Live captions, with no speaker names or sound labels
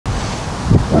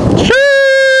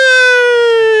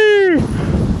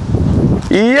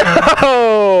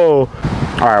Yo!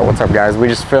 Alright, what's up guys? We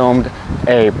just filmed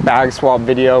a bag swap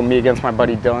video, me against my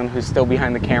buddy Dylan, who's still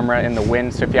behind the camera in the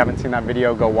wind. So if you haven't seen that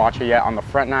video, go watch it yet on the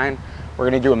front 9. We're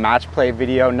gonna do a match play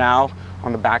video now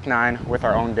on the back 9 with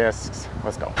our own discs.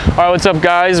 Let's go. Alright, what's up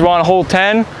guys? We're on hole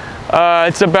 10.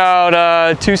 It's about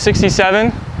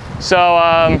 267.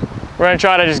 So we're gonna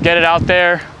try to just get it out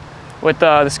there with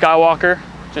the Skywalker.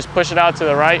 Just push it out to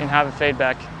the right and have it fade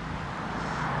back.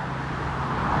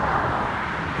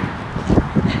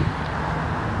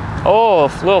 Oh,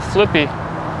 a little flippy.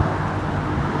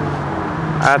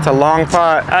 That's a long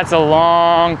putt. That's a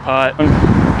long putt.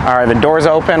 All right, the door's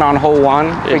open on hole 1.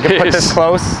 If we can put this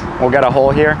close, we'll get a hole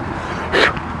here.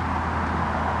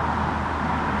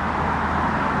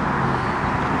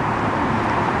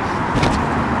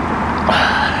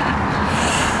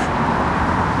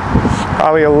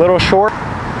 Probably a little short.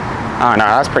 Oh no,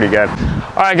 that's pretty good.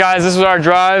 All right guys, this is our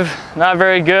drive. Not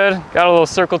very good. Got a little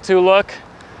circle 2 look,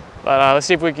 but let's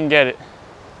see if we can get it.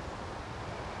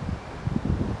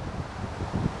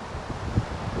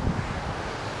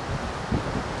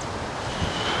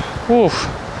 Oof.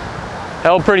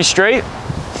 Held pretty straight.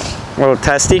 A little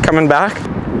testy coming back.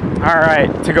 All right,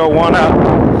 to go 1 up.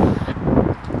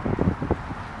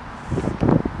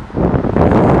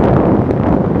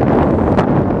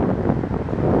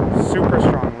 Super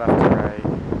strong left to right.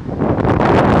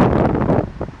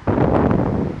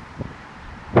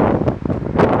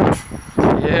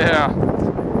 Yeah.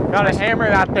 Gotta hammer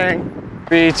that thing.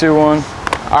 3, 2, 1.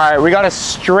 All right, we got a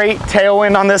straight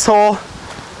tailwind on this hole.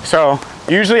 So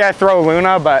usually I throw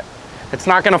Luna, but it's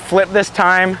not gonna flip this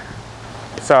time.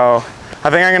 So I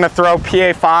think I'm gonna throw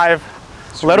PA5,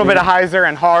 a little bit of hyzer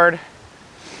and hard.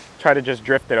 Try to just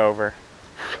drift it over.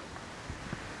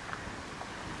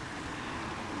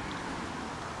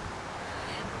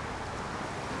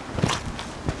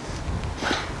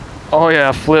 Oh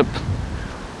yeah, flip.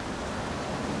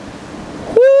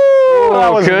 Woo,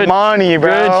 that was good money,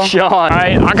 bro. Good shot. All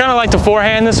right, I kind of like to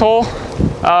forehand this hole.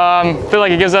 Feel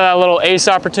like it gives that little ace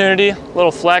opportunity,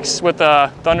 little flex with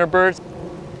the Thunderbirds.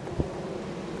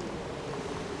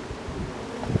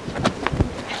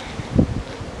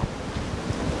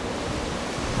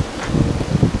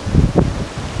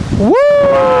 Woo!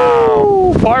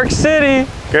 Wow. Park City.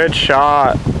 Good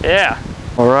shot. Yeah.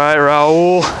 All right,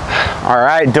 Raul. All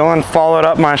right, Dylan followed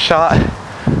up my shot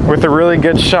with a really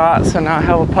good shot, so now I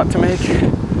have a putt to make.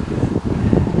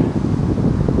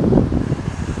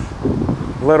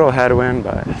 Little headwind,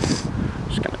 but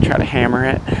just gonna try to hammer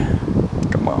it.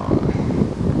 Come on.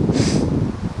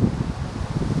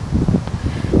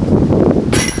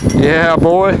 Yeah,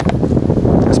 boy.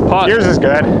 This putt. Yours is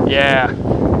good. Yeah.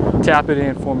 Tap it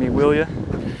in for me, will ya?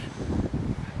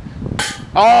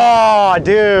 Oh,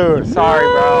 dude. Sorry,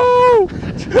 bro.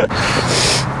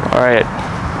 All right.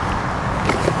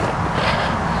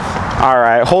 All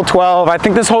right, hole 12. I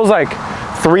think this hole's like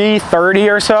 330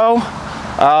 or so,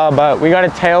 but we got a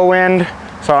tailwind,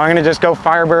 so I'm gonna just go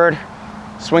Firebird,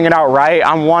 swing it out right.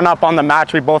 I'm 1 up on the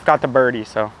match. We both got the birdie,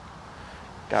 so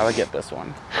gotta get this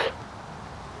one.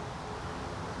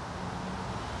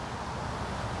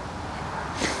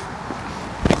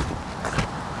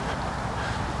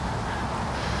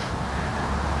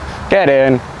 Get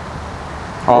in.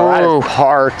 Oh, that is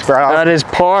parked, bro. That is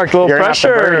parked. A little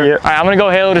pressure. All right, I'm gonna go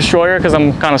Halo Destroyer because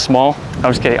I'm kind of small. I'm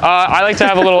just kidding. I like to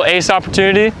have a little ace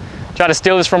opportunity. Try to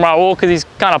steal this from Raul because he's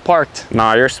kind of parked.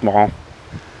 Nah, you're small.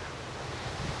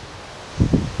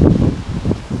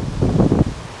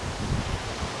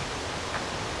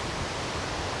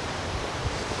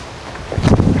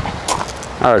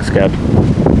 That looks good.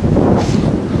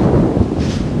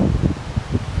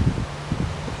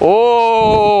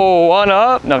 Oh, 1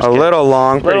 up. No, I'm just kidding. Little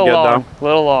long, pretty good though.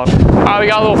 Little long. All right, we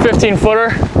got a little 15 footer.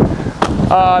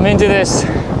 I'm into this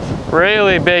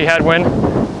really big headwind.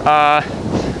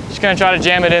 Just gonna try to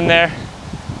jam it in there.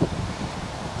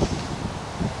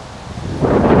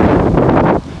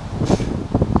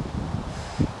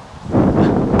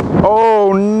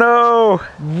 Oh no!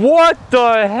 What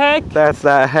the heck? That's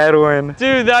that headwind.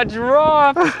 Dude, that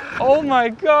dropped. Oh my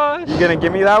gosh. You gonna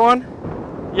give me that one?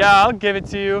 Yeah, I'll give it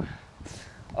to you.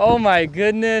 Oh my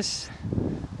goodness.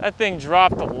 That thing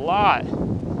dropped a lot.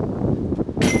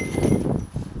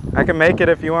 I can make it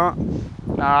if you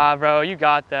want. Nah, bro, you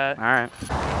got that. All right.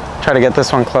 Try to get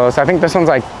this one close. I think this one's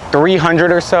like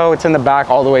 300 or so. It's in the back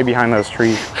all the way behind those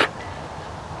trees.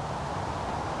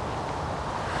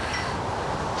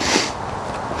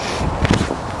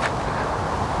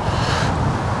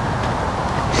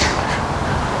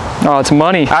 Oh, it's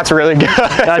money. That's really good.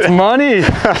 That's money.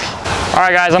 All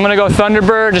right, guys, I'm gonna go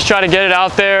Thunderbird, just try to get it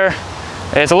out there.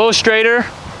 It's a little straighter,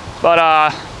 but I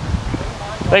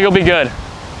think it'll be good.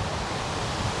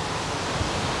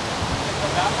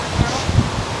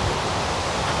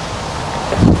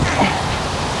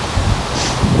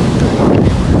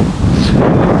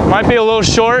 Might be a little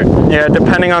short. Yeah,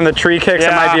 depending on the tree kicks,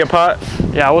 it might be a putt.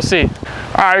 Yeah, we'll see. All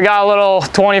right, we got a little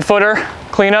 20-footer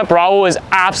cleanup. Raul is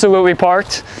absolutely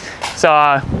parked.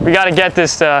 So we got to get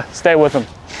this to stay with him.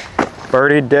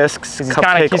 Birdie Discs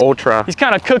Cupcake Ultra. He's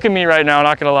kind of cooking me right now,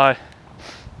 not gonna lie.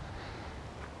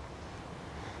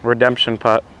 Redemption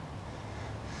putt.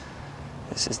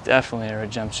 This is definitely a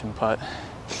redemption putt.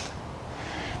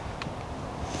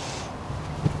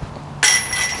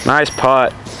 Nice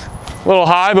putt. A little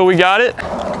high, but we got it.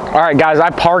 All right, guys, I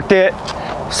parked it.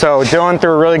 So Dylan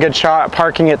threw a really good shot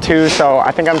parking it too. So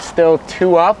I think I'm still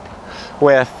 2 up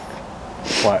with,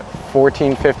 what,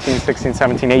 14, 15, 16,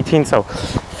 17, 18. So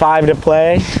 5 to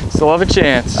play. Still have a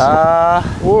chance.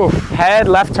 Head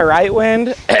left to right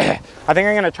wind. I think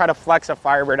I'm gonna try to flex a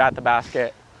Firebird at the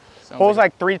basket. Hole's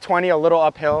like 320, a little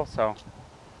uphill. So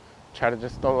try to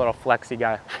just throw a little flexy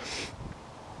guy.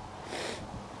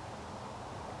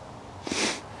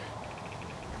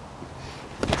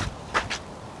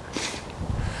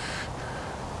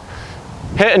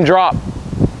 Hit and drop.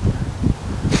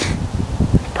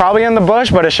 Probably in the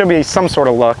bush, but it should be some sort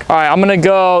of look. All right, I'm gonna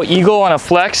go eagle on a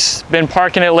flex. Been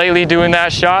parking it lately doing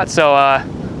that shot, so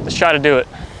let's try to do it.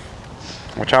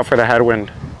 Watch out for the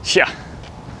headwind. Yeah.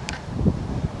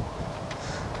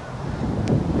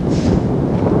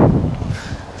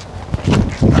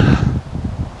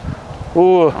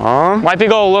 Ooh, might be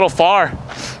going a little far.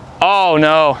 Oh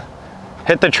no.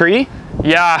 Hit the tree?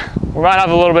 Yeah, we might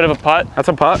have a little bit of a putt. That's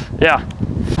a putt? Yeah.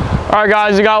 All right,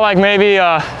 guys, we got like maybe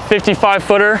a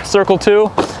 55-footer, circle 2.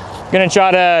 Gonna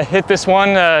try to hit this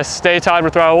one, stay tied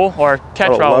with Raul, or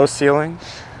catch Raul. Low ceiling.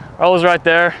 Raul's right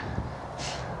there.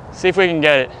 See if we can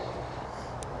get it.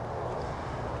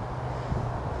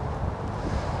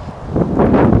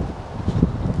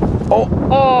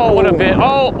 Oh, what a bit.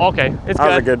 Oh, okay, it's good. That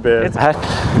was a good bit.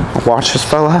 Watch this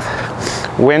fella.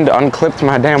 Wind unclipped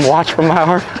my damn watch from my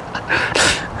arm.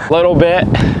 Little bit.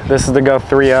 This is to go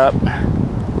 3 up.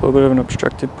 A little bit of an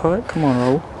obstructed putt. Come on,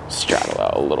 Raul. Straddle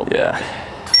out a little bit. Yeah.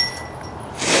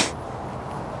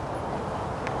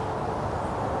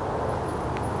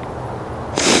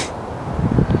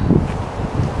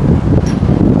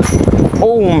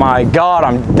 Oh my God,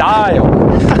 I'm dialed.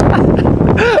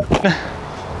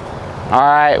 All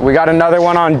right, we got another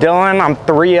one on Dylan. I'm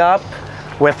 3 up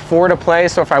with 4 to play.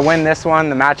 So if I win this one,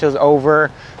 the match is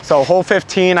over. So hole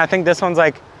 15, I think this one's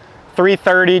like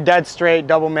 330, dead straight,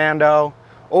 double mando.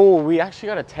 Oh, we actually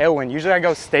got a tailwind. Usually I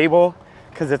go stable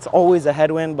because it's always a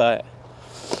headwind, but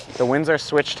the winds are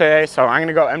switched today. So I'm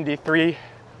gonna go MD3,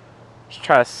 just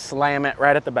try to slam it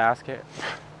right at the basket.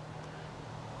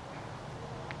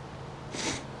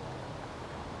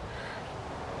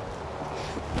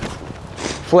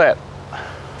 Flip.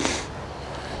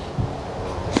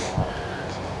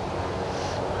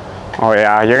 Oh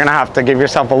yeah, you're gonna have to give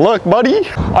yourself a look, buddy.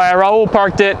 All right, Raul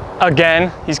parked it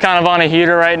again. He's kind of on a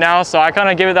heater right now, so I kind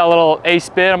of give it that little ace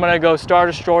spin. I'm gonna go Star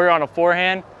Destroyer on a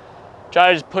forehand. Try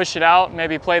to just push it out,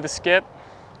 maybe play the skip.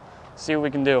 See what we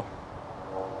can do.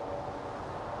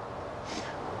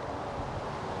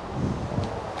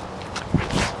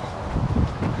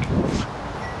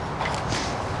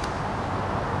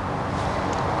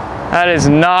 That is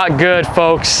not good,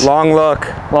 folks. Long look.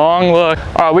 Long look.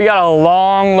 All right, we got a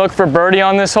long look for birdie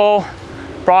on this hole.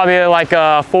 Probably like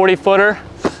a 40-footer.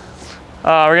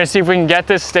 We're gonna see if we can get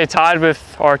this, stay tied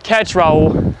with, or catch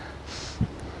Raul.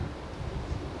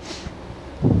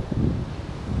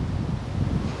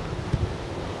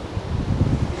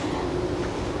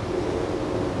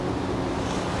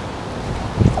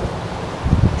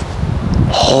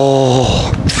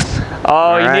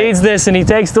 Oh, he needs this and he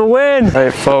takes the win.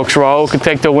 Hey folks, Raul could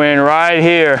take the win right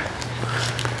here.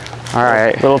 All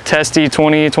right. Little testy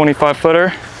 20,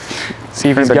 25-footer. See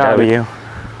if he's got it.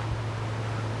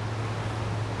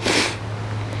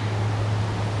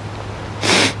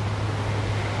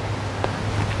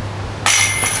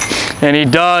 And he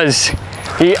does.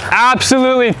 He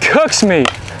absolutely cooks me.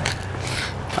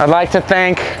 I'd like to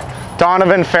thank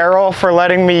Donovan Farrell for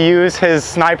letting me use his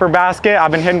sniper basket. I've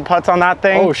been hitting putts on that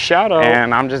thing. Oh, shout out.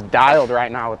 And I'm just dialed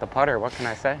right now with the putter. What can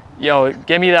I say? Yo,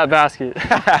 give me that basket.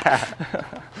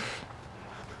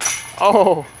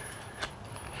 Oh.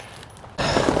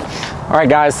 All right,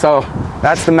 guys, so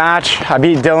that's the match. I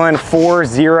beat Dylan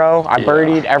 4-0. I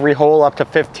birdied every hole up to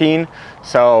 15.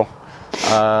 So,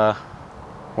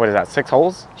 what is that, 6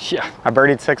 holes? Yeah. I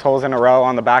birdied 6 holes in a row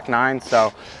on the back 9.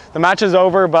 So the match is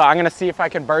over, but I'm gonna see if I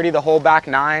can birdie the whole back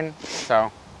 9.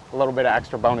 So a little bit of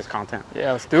extra bonus content.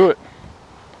 Yeah, let's do it.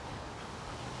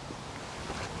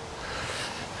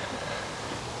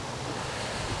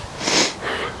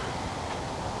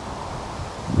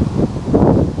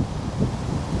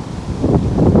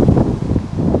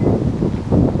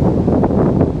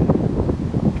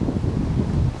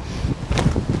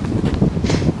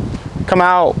 Come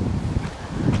out.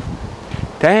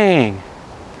 Dang.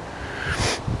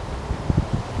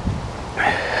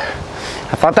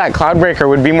 I thought that Cloudbreaker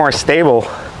would be more stable.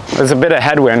 There's a bit of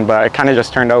headwind, but it kind of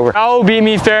just turned over. Raul beat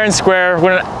me fair and square.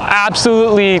 Went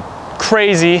absolutely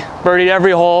crazy. Birdied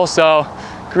every hole, so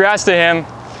congrats to him.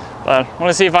 But I want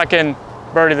to see if I can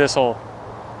birdie this hole.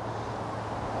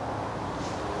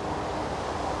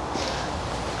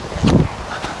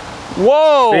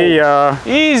 Whoa! See ya.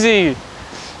 Easy.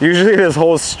 Usually this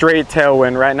hole's straight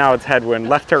tailwind. Right now it's headwind,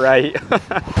 left to right. All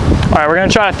right, we're gonna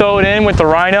try to throw it in with the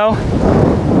Rhino.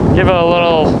 Give it a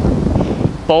little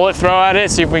bullet throw at it,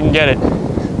 see if we can get it.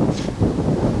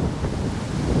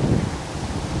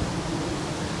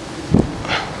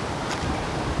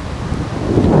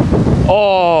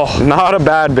 Oh, Not a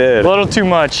bad bid. a little too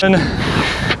much. All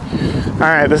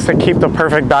right, this is to keep the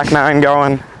perfect back nine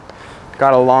going.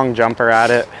 Got a long jumper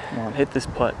at it. Come on, hit this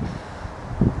putt.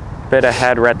 Bit of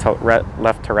head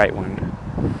left to right wind.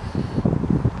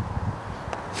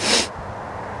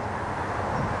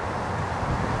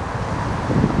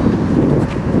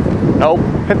 Nope,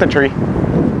 hit the tree.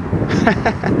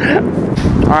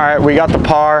 All right, we got the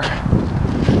par.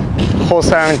 Hole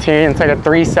 17, it's like a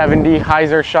 370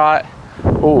 hyzer shot.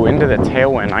 Ooh, into the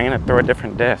tailwind. I'm gonna throw a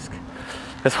different disc.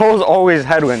 This hole's always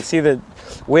headwind. See, the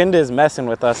wind is messing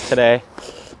with us today.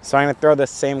 So I'm gonna throw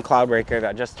this same Cloudbreaker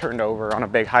that just turned over on a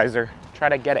big hyzer. Try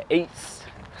to get an ace.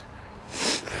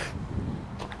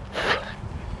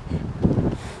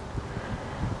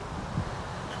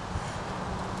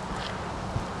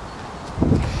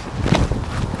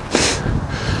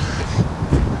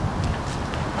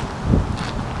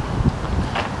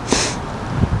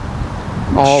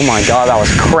 Oh my God, that was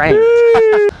cranked.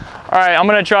 All right, I'm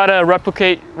gonna try to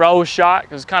replicate Raul's shot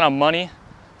because it's kind of money.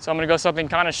 So I'm gonna go something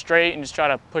kind of straight and just try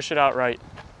to push it out right.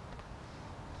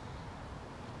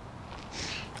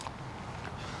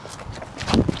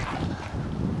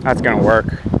 That's gonna work.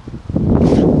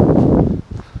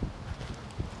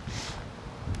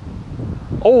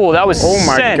 Oh, that was Oh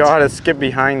my sent. God, it skipped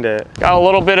behind it. Got a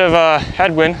little bit of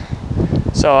headwind.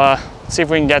 So let's see if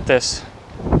we can get this.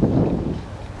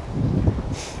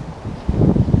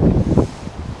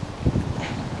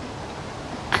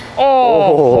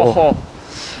 Oh,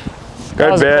 Good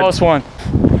that was bid. a close one.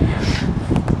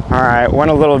 All right,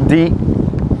 went a little deep.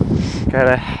 Got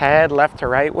a head left to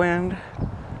right wind.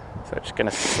 So just gonna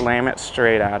slam it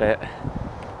straight at it.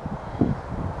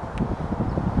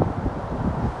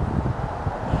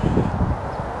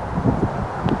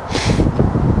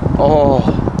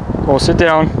 Oh, sit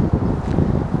down.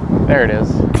 There it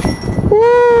is.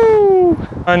 Woo!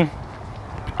 Done.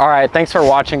 All right, thanks for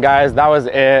watching, guys. That was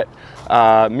it.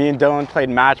 Me and Dylan played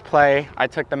match play. I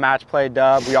took the match play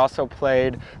dub. We also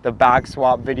played the bag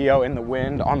swap video in the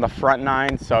wind on the front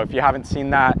nine. So if you haven't seen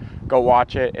that, go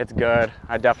watch it. It's good.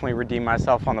 I definitely redeemed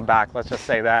myself on the back. Let's just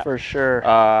say that. For sure.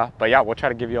 But yeah, we'll try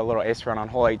to give you a little ace run on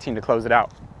hole 18 to close it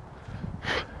out.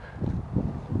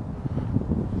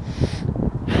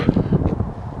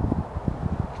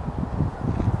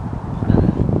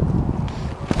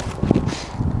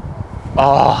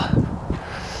 Oh,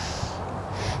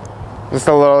 just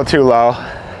a little too low.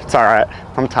 It's all right.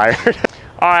 I'm tired.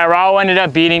 All right, Raul ended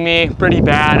up beating me pretty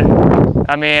bad.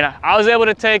 I mean, I was able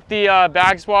to take the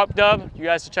bag swap dub. You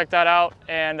guys should check that out.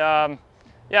 And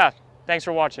yeah, thanks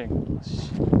for watching.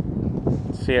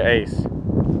 See you, ace.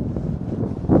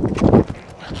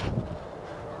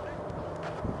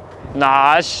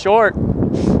 Nah, it's short.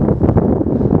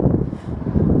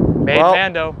 Made Well,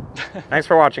 Mando. Thanks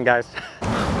for watching, guys.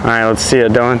 All right, let's see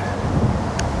it, Dylan.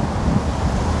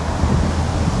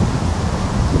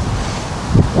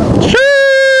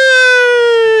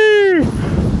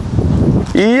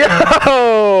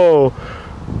 Yo!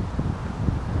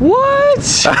 What?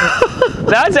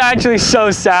 That's actually so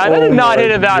sad. I did not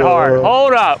hit it that hard.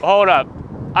 Hold up.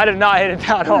 I did not hit it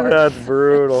that hard. That's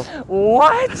brutal.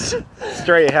 What?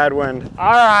 Straight headwind.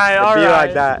 All right. It'd be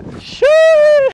like that. Shoo!